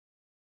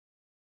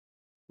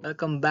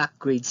Welcome back,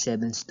 grade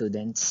 7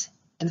 students.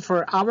 And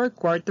for our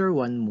quarter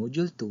 1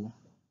 module 2,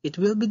 it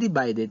will be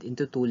divided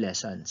into 2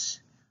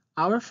 lessons.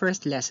 Our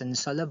first lesson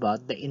is all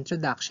about the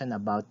introduction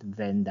about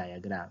Venn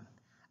diagram.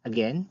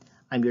 Again,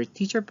 I'm your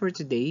teacher for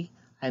today.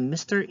 I'm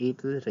Mr.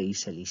 April Ray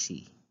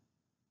Salisi.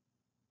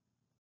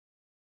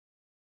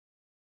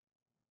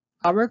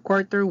 Our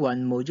quarter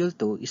 1 module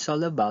 2 is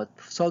all about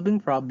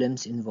solving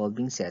problems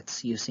involving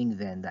sets using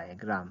Venn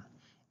diagram.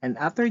 And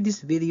after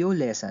this video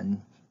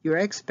lesson, you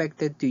are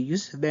expected to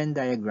use Venn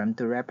diagram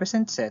to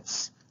represent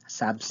sets,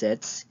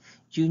 subsets,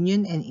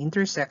 union and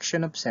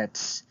intersection of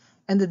sets,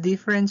 and the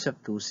difference of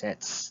two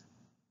sets.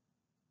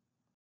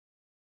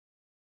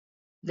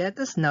 Let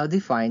us now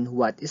define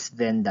what is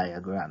Venn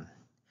diagram.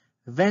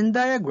 Venn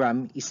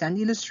diagram is an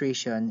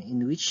illustration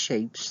in which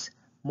shapes,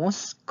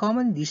 most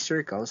commonly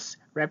circles,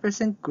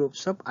 represent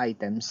groups of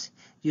items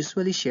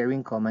usually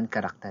sharing common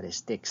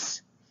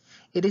characteristics.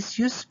 It is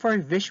used for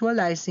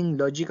visualizing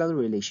logical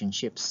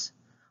relationships.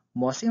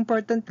 Most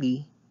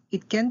importantly,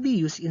 it can be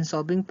used in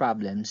solving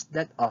problems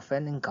that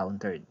often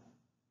encountered.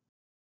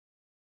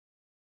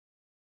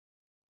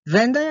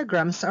 Venn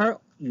diagrams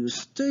are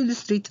used to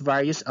illustrate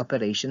various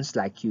operations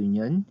like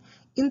union,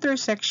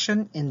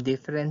 intersection, and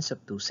difference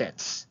of two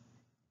sets.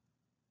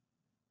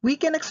 We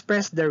can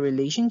express the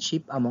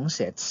relationship among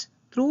sets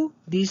through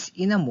this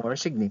in a more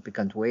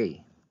significant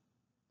way.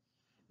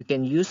 You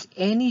can use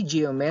any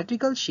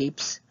geometrical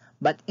shapes,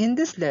 but in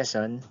this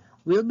lesson,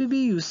 we'll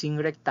be using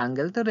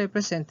rectangle to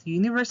represent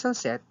universal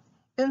set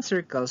and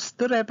circles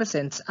to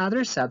represent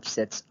other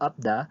subsets of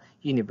the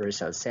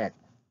universal set.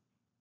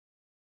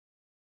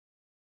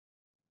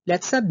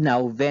 Let's have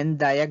now Venn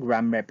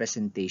diagram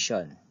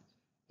representation.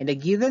 In a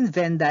given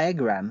Venn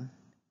diagram,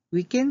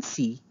 we can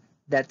see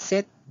that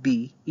set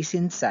B is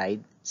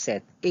inside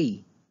set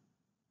A.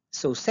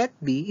 So set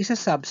B is a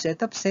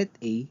subset of set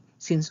A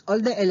since all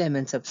the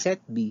elements of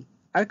set B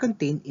are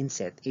contained in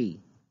set A.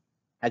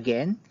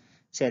 Again,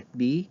 set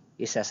B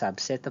is a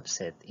subset of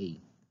set A.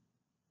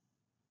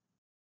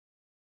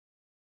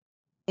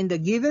 In the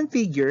given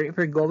figure, if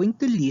we're going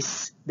to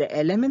list the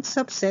elements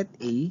of set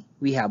A,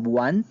 we have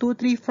 1, 2,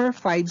 3, 4,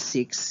 5,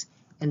 6,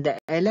 and the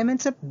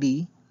elements of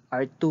B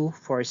are 2,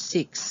 4,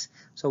 6.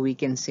 So we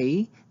can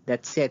say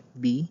that set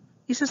B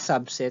is a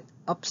subset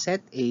of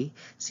set A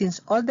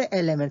since all the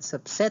elements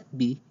of set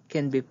B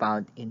can be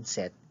found in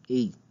set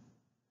A.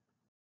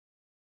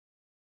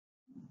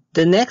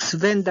 The next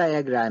Venn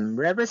diagram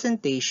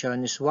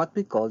representation is what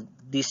we call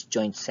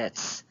disjoint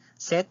sets.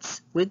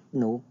 Sets with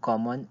no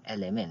common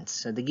elements.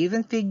 So the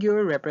given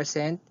figure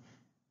represent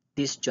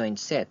disjoint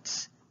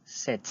sets.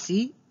 Set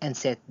C and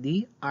set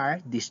D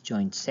are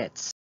disjoint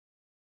sets.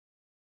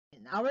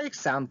 In our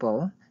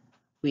example,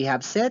 we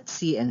have set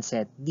C and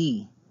set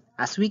D.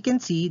 As we can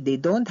see, they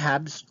don't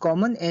have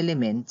common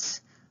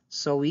elements.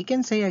 So we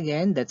can say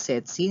again that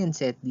set C and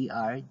set D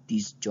are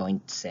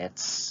disjoint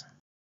sets.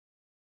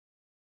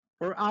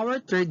 For our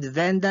third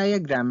Venn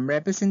diagram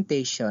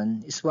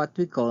representation is what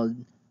we call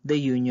the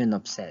union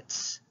of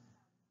sets.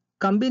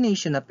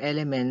 Combination of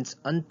elements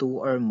on two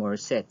or more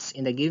sets.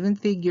 In the given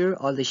figure,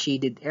 all the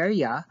shaded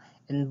area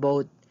in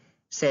both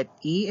set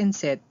E and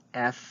set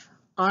F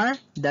are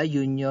the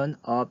union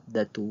of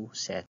the two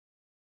sets.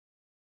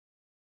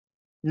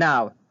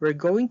 Now, we're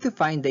going to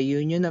find the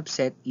union of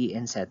set E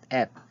and set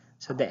F.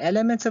 So the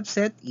elements of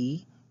set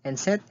E and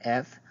set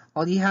F,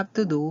 all you have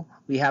to do,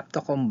 we have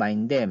to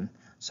combine them.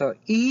 So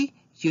E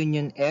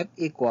union F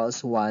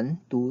equals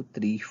 1, 2,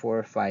 3,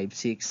 4, 5,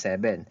 6,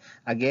 7.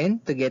 Again,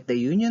 to get the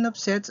union of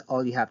sets,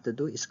 all you have to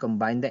do is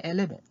combine the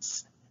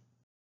elements.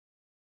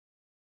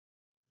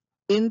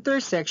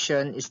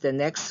 Intersection is the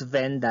next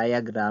Venn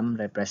diagram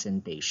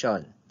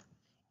representation.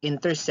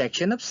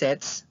 Intersection of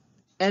sets,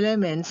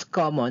 elements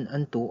common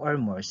on two or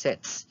more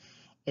sets.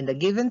 In the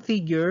given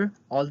figure,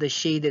 all the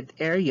shaded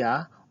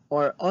area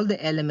or all the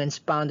elements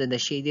found in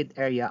the shaded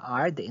area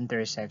are the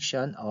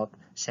intersection of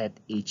set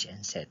H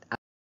and set I.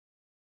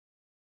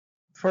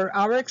 For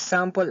our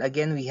example,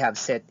 again, we have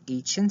set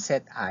H and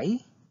set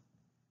I.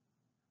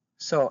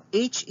 So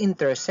H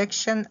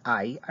intersection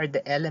I are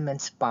the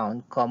elements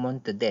found common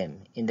to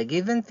them. In the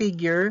given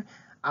figure,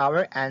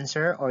 our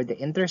answer or the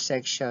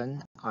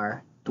intersection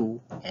are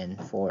 2 and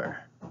 4.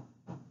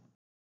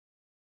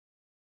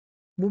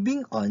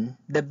 Moving on,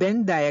 the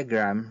Venn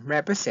diagram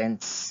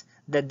represents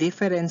the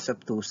difference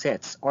of two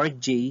sets or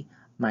J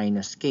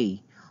minus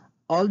K.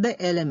 All the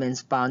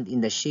elements found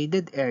in the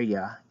shaded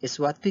area is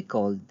what we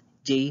call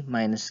J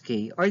minus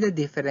K or the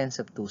difference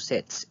of two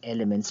sets,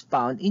 elements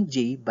found in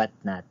J but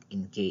not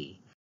in K.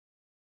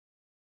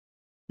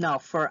 Now,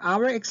 for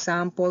our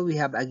example, we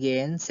have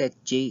again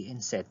set J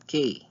and set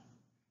K.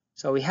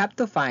 So we have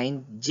to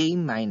find J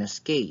minus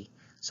K.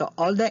 So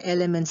all the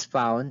elements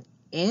found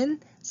in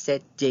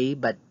set J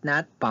but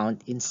not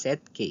found in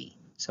set K.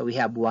 So we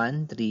have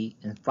 1, 3,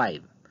 and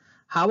 5.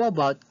 How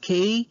about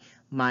K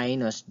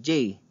minus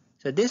J?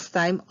 So this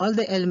time, all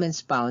the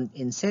elements found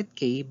in set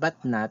K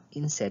but not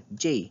in set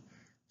J.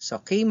 So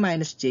K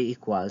minus J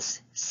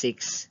equals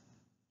 6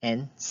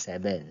 and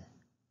 7.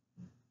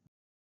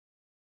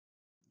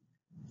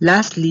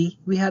 Lastly,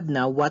 we have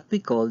now what we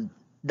call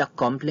the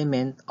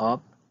complement of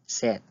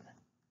set.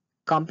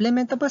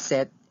 Complement of a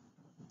set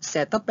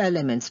of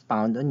elements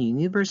found on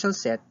universal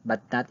set but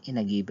not in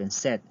a given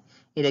set.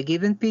 In a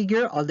given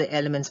figure, all the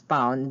elements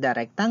found in the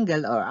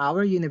rectangle or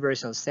our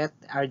universal set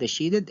are the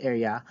shaded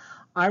area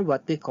are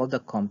what we call the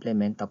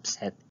complement of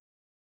set.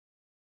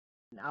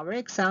 In our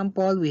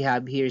example, we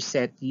have here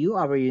set U,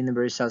 our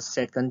universal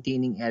set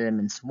containing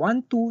elements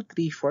 1, 2,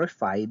 3, 4,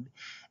 5,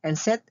 and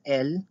set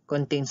L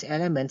contains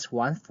elements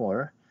 1,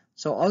 4.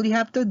 So all you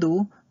have to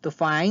do to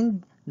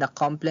find the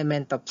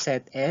complement of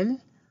set L,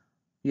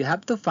 you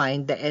have to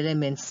find the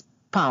elements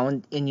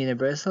found in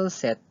universal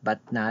set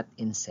but not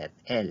in set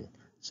L.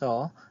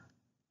 So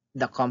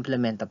the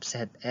complement of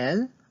set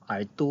L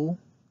are 2,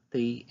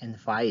 3, and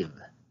 5.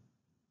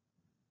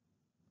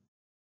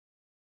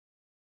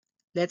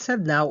 Let's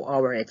have now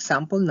our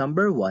example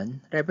number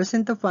 1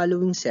 represent the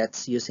following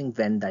sets using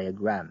Venn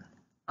diagram.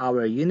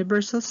 Our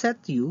universal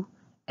set U,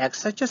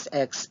 x such as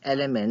x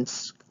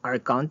elements are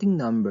counting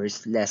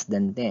numbers less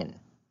than 10.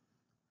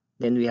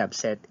 Then we have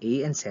set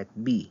A and set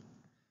B.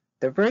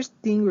 The first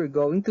thing we're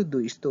going to do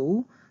is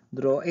to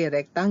draw a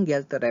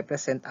rectangle to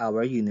represent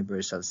our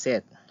universal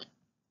set.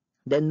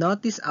 Then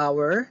notice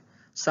our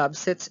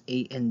subsets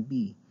A and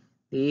B.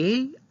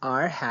 They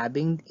are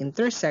having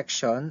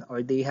intersection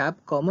or they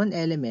have common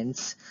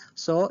elements.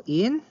 So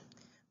in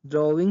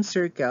drawing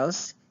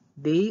circles,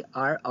 they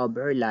are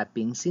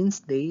overlapping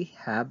since they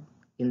have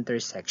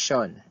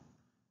intersection.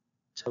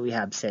 So we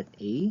have set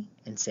A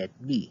and set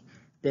B.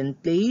 Then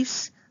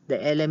place the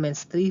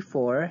elements 3,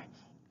 4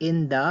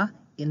 in the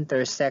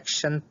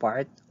intersection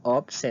part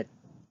of set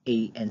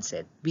A and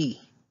set B.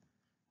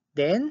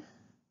 Then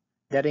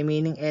the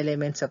remaining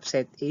elements of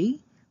set A,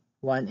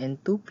 1 and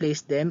 2,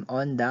 place them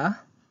on the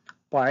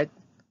part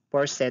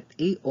for set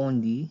A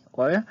only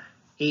or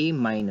A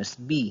minus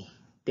B.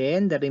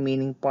 Then the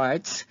remaining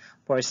parts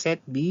for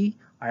set B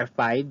are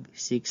 5,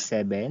 6,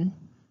 7.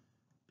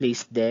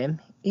 Place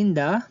them in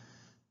the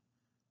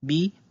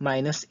B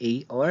minus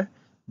A or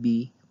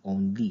B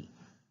only.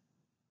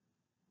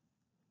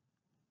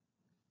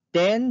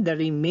 Then the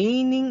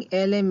remaining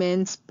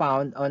elements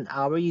found on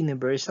our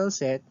universal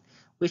set,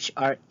 which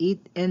are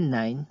 8 and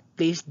 9,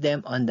 place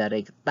them on the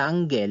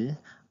rectangle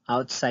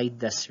outside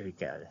the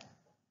circle.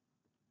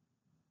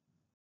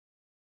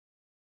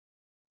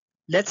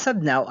 Let's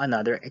have now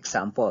another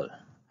example.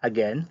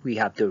 Again, we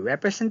have to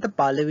represent the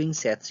following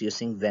sets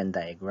using Venn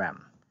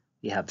diagram.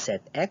 We have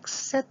set X,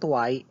 set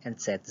Y,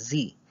 and set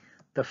Z.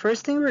 The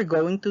first thing we're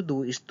going to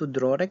do is to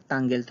draw a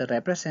rectangle to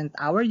represent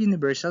our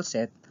universal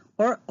set,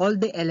 or all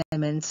the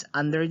elements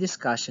under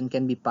discussion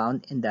can be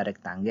found in the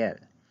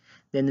rectangle.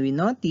 Then we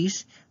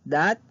notice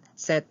that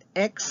set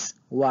X,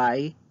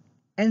 Y,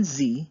 and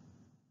Z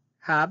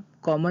have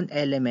common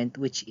element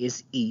which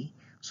is E.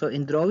 So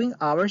in drawing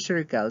our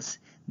circles,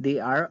 they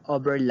are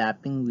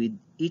overlapping with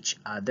each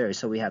other.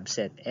 So we have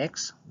set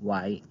X,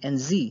 Y, and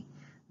Z.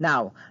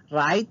 Now,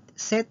 write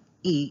set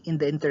E in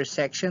the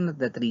intersection of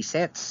the three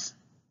sets.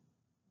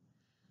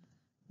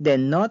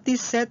 Then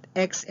notice set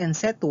X and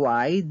set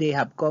Y, they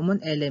have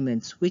common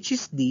elements which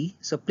is D,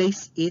 so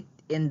place it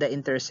in the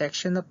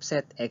intersection of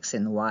set X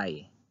and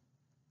Y.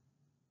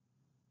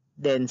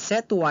 Then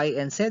set Y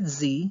and set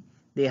Z,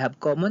 they have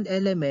common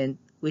element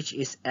which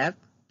is F,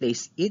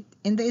 place it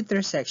in the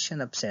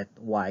intersection of set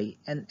Y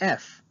and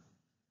F.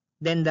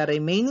 Then the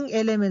remaining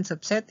elements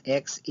of set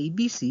X, A,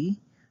 B, C,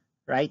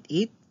 write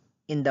it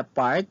in the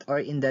part or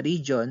in the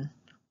region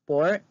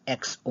for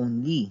X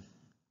only.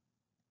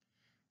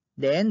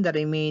 Then the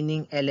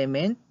remaining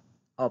element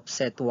of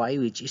set Y,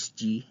 which is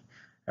G,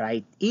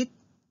 write it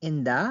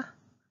in the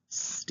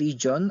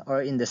region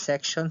or in the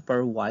section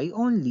for Y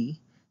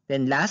only.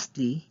 Then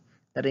lastly,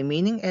 the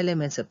remaining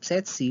elements of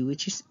set C,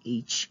 which is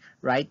H,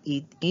 write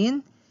it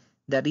in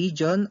the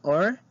region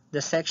or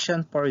the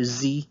section for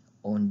Z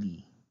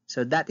only.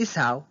 So that is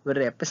how we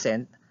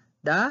represent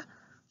the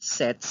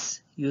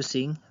sets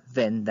using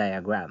Venn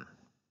diagram.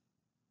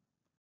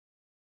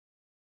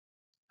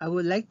 I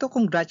would like to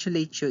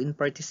congratulate you in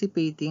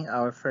participating in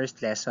our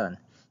first lesson.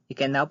 You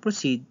can now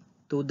proceed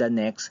to the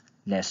next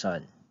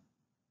lesson.